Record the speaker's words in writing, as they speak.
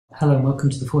Hello and welcome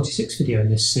to the 46th video in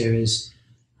this series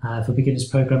for beginners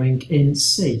programming in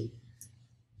C.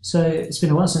 So it's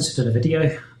been a while since I've done a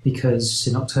video because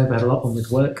in October I had a lot on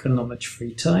with work and not much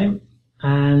free time,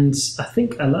 and I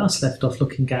think I last left off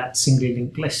looking at singly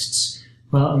linked lists.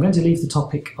 Well, I'm going to leave the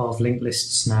topic of linked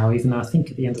lists now, even though I think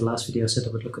at the end of the last video I said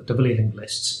I would look at doubly linked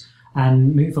lists,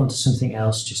 and move on to something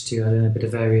else just to add in a bit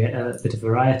of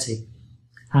variety.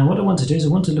 And what I want to do is I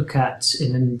want to look at,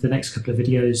 in the next couple of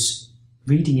videos,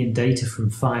 reading in data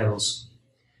from files.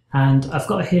 And I've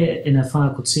got here in a file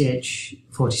called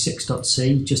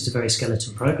ch46.c, just a very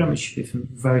skeleton program, which you should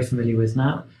be very familiar with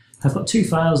now. I've got two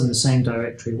files in the same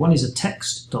directory. One is a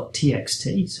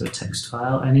text.txt, so a text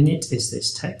file, and in it is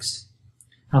this text.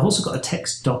 I've also got a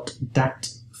text.dat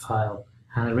file,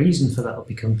 and the reason for that will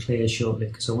become clear shortly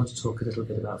because I want to talk a little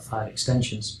bit about file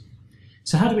extensions.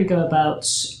 So how do we go about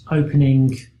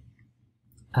opening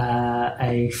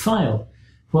a file?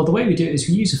 Well, the way we do it is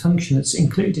we use a function that's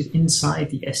included inside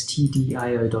the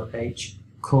stdio.h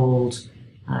called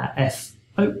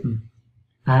fopen.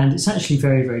 And it's actually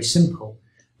very, very simple.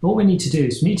 What we need to do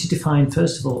is we need to define,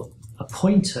 first of all, a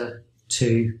pointer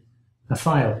to a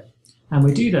file. And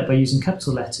we do that by using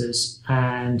capital letters,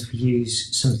 and we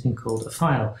use something called a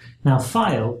file. Now,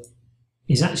 file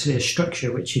is actually a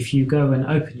structure which, if you go and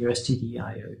open your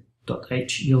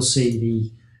stdio.h, you'll see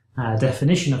the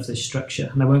definition of this structure,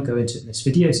 and I won't go into it in this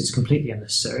video as it's completely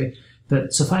unnecessary,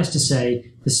 but suffice to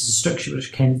say this is a structure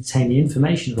which can contain the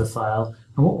information of a file,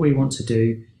 and what we want to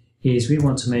do is we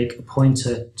want to make a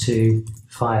pointer to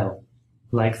file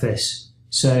like this.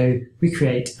 So we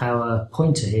create our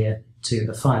pointer here to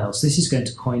a file. So this is going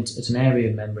to point at an area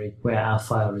of memory where our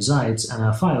file resides, and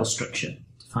our file structure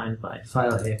defined by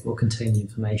file here will contain the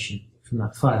information from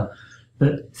that file.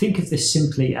 But think of this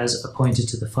simply as a pointer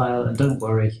to the file, and don't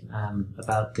worry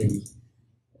about the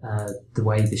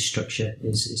way this structure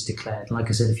is declared. And like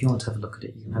I said, if you want to have a look at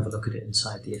it, you can have a look at it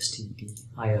inside the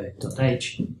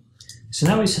stdio.h. So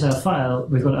now we've set our file,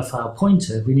 we've got our file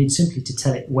pointer, we need simply to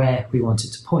tell it where we want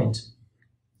it to point.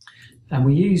 And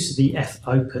we use the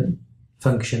fopen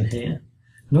function here.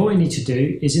 And all we need to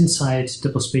do is inside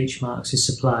double speech marks is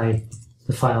supply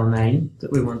the file name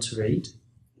that we want to read.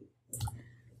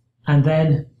 And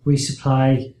then we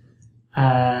supply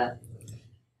a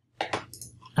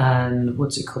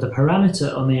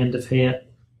parameter on the end of here,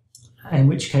 in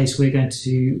which case we're going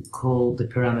to call the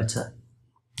parameter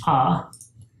r,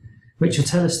 which will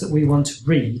tell us that we want to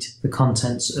read the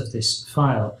contents of this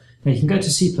file. Now you can go to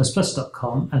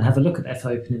c++.com and have a look at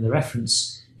fopen in the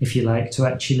reference if you like, to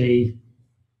actually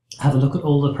have a look at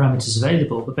all the parameters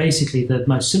available, but basically the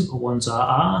most simple ones are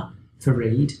r for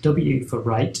read, w for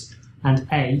write, and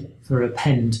a for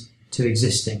append to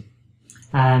existing.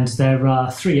 And there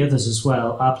are three others as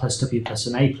well, r plus, w plus,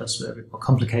 and a plus, that are a bit more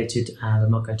complicated, and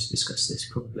I'm not going to discuss this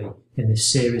probably in this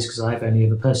series because I've only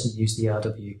ever personally used the r,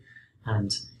 w,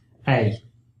 and a.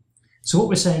 So what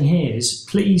we're saying here is,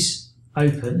 please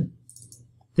open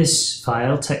this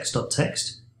file,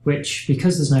 text.txt, which,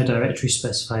 because there's no directory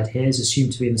specified here, is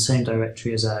assumed to be in the same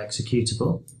directory as our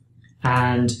executable,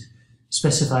 and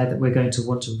specify that we're going to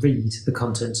want to read the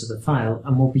contents of the file,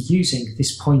 and we'll be using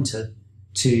this pointer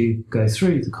to go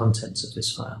through the contents of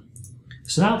this file.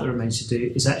 So now what remains to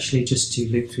do is actually just to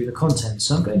loop through the contents.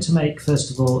 So I'm going to make, first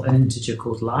of all, an integer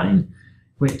called line,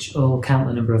 which will count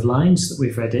the number of lines that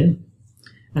we've read in,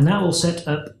 and that will set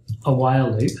up a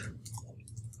while loop,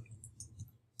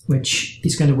 which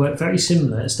is going to work very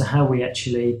similar as to how we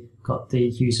actually got the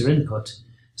user input.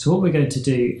 So what we're going to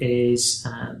do is,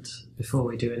 and before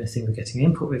we do anything with getting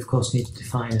input, we of course need to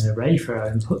define an array for our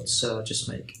input. So I'll just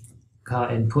make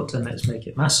car input, and let's make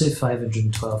it massive,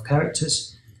 512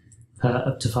 characters,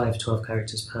 up to 512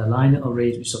 characters per line it'll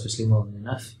read, which is obviously more than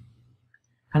enough.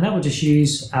 And that will just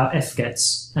use our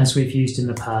fgets as we've used in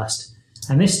the past.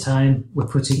 And this time we're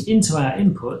putting into our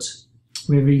input,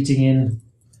 we're reading in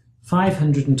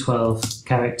 512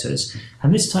 characters.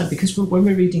 And this time, because when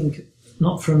we're reading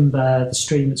not from the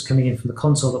stream that's coming in from the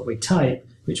console that we type,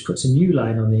 which puts a new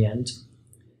line on the end,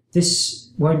 this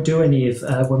won't do any of,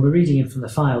 when we're reading in from the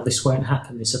file, this won't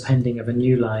happen, this appending of a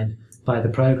new line by the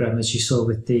program, as you saw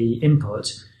with the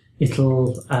input.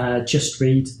 It'll just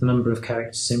read the number of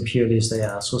characters in purely as they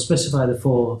are. So we'll specify the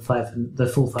full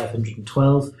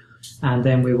 512, and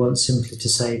then we want simply to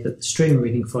say that the stream we're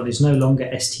reading from is no longer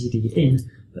std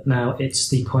in, but now it's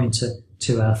the pointer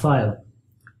to our file.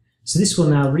 So this will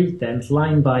now read then,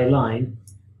 line by line,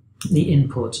 the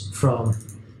input from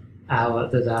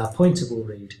that our pointer will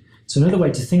read. So another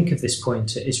way to think of this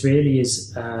pointer is really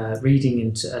reading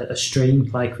into a stream,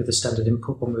 like with the standard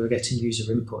input when we were getting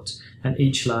user input, and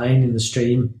each line in the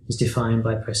stream is defined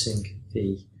by pressing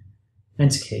the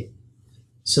enter key.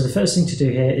 So the first thing to do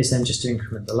here is then just to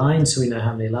increment the line so we know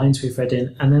how many lines we've read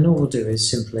in, and then all we'll do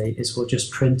is we'll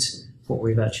just print what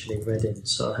we've actually read in.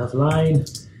 So I'll have line,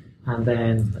 and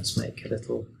then let's make a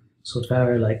little sort of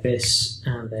arrow like this,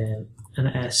 and then an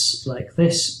S like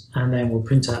this, and then we'll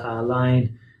print out our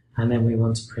line, and then we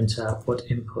want to print out what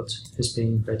input is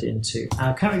being read into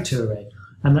our character array.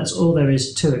 And that's all there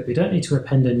is to it. We don't need to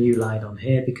append a new line on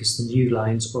here because the new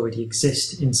lines already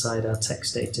exist inside our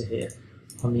text data here.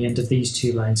 On the end of these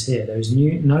two lines here, there is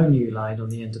no new line on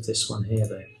the end of this one here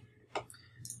though.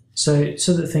 So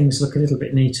that things look a little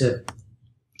bit neater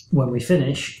when we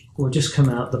finish, we'll just come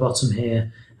out the bottom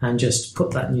here and just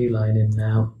put that new line in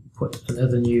now, put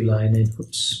another new line in,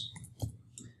 whoops,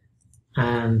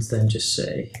 and then just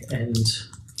say end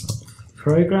of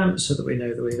program so that we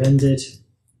know that we've ended.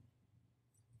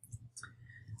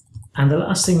 And the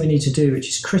last thing we need to do, which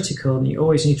is critical and you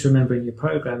always need to remember in your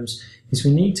programs, is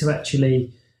we need to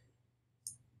actually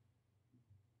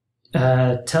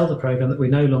tell the program that we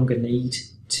no longer need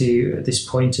this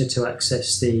pointer to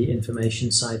access the information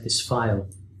inside this file.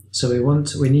 So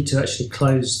we need to actually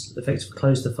effectively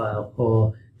close the file,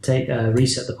 or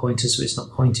reset the pointer so it's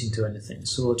not pointing to anything.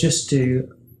 So we'll just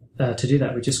do to do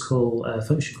that we just call a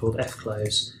function called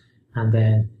fclose, and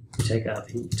then we take our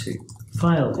p2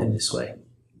 file in this way.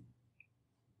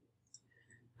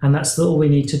 And that's all we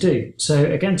need to do. So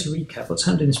again, to recap, what's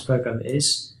happened in this program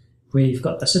is we've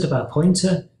got a set of our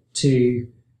pointer to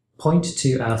point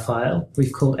to our file.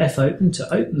 We've called fopen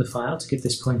to open the file to give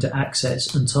this pointer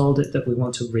access and told it that we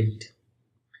want to read.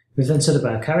 We've then set up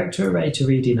our character array to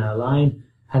read in our line,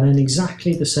 and then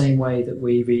exactly the same way that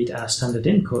we read our standard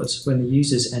input when the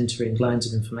user's entering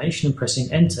lines of information and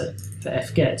pressing enter for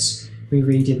fgets, we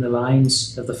read in the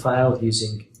lines of the file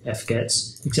using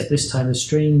fgets, except this time the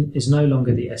string is no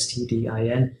longer the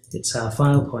stdin, it's our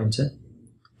file pointer.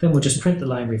 Then we'll just print the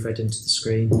line we've read into the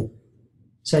screen,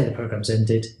 say the program's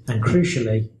ended, and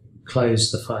crucially,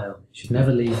 close the file. You should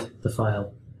never leave the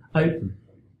file open.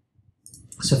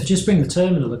 So if I just bring the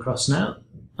terminal across now,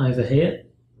 over here,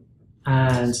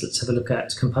 and let's have a look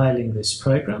at compiling this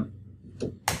program.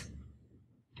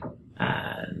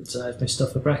 And I've missed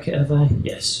off a bracket, have I?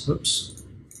 Yes, whoops.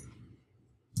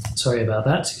 Sorry about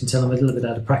that. You can tell I'm a little bit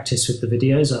out of practice with the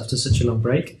videos after such a long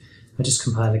break. I'll just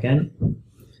compile again.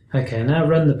 Okay, now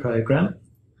run the program.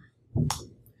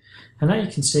 And now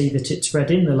you can see that it's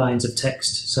read in the lines of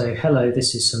text. So, hello,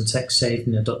 this is some text saved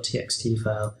in a .txt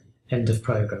file, end of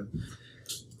program.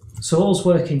 So all's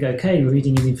working okay, we're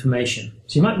reading in information.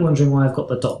 So you might be wondering why I've got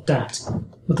the .dat.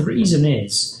 Well, the reason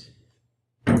is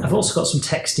I've also got some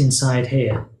text inside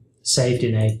here, saved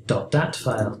in a .dat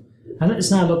file. And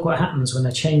let's now look what happens when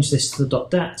I change this to the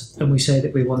 .dat and we say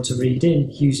that we want to read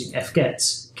in, using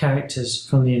fgets, characters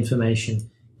from the information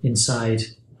inside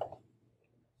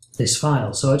this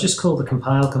file. So I'll just call the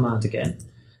compile command again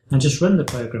and just run the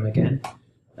program again.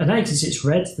 And now you can see it's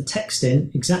read the text in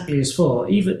exactly as before,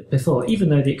 even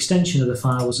though the extension of the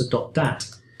file was a .dat.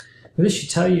 But this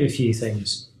should tell you a few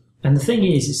things. And the thing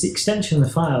is the extension of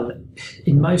the file,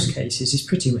 in most cases, is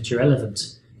pretty much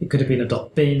irrelevant. It could have been a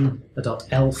 .bin, a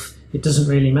 .elf, it doesn't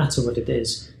really matter what it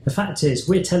is. The fact is,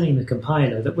 we're telling the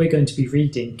compiler that we're going to be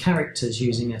reading characters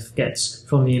using fgets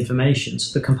from the information.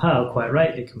 So the compiler quite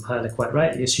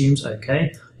rightly assumes,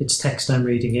 okay, it's text I'm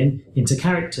reading in into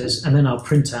characters, and then I'll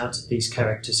print out these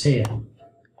characters here.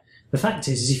 The fact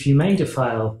is if you made a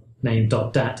file named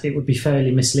 .dat, it would be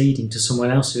fairly misleading to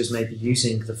someone else who is maybe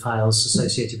using the files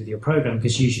associated with your program,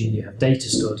 because usually you have data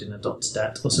stored in a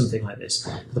 .dat or something like this.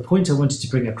 But the point I wanted to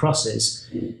bring across is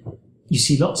you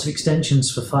see lots of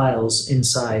extensions for files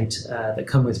inside that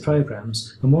come with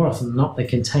programs, and more often than not they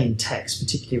contain text,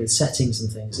 particularly with settings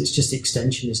and things. It's just the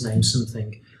extension is named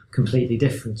something completely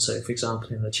different. So for example,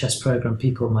 in the chess program,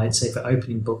 people might say for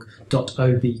opening book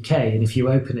 .obk, and if you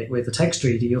open it with a text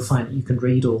reader, you'll find that you can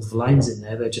read all the lines in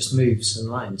there. They're just moves and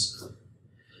lines.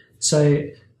 So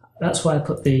that's why I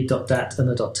put the .dat and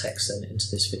the .text then into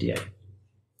this video.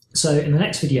 So in the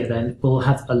next video then, we'll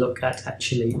have a look at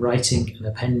actually writing and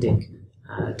appending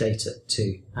data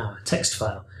to our text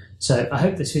file. So I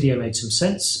hope this video made some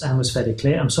sense and was fairly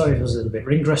clear. I'm sorry if it was a little bit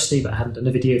ring rusty, but I hadn't done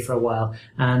a video for a while,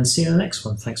 and see you in the next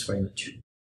one. Thanks very much.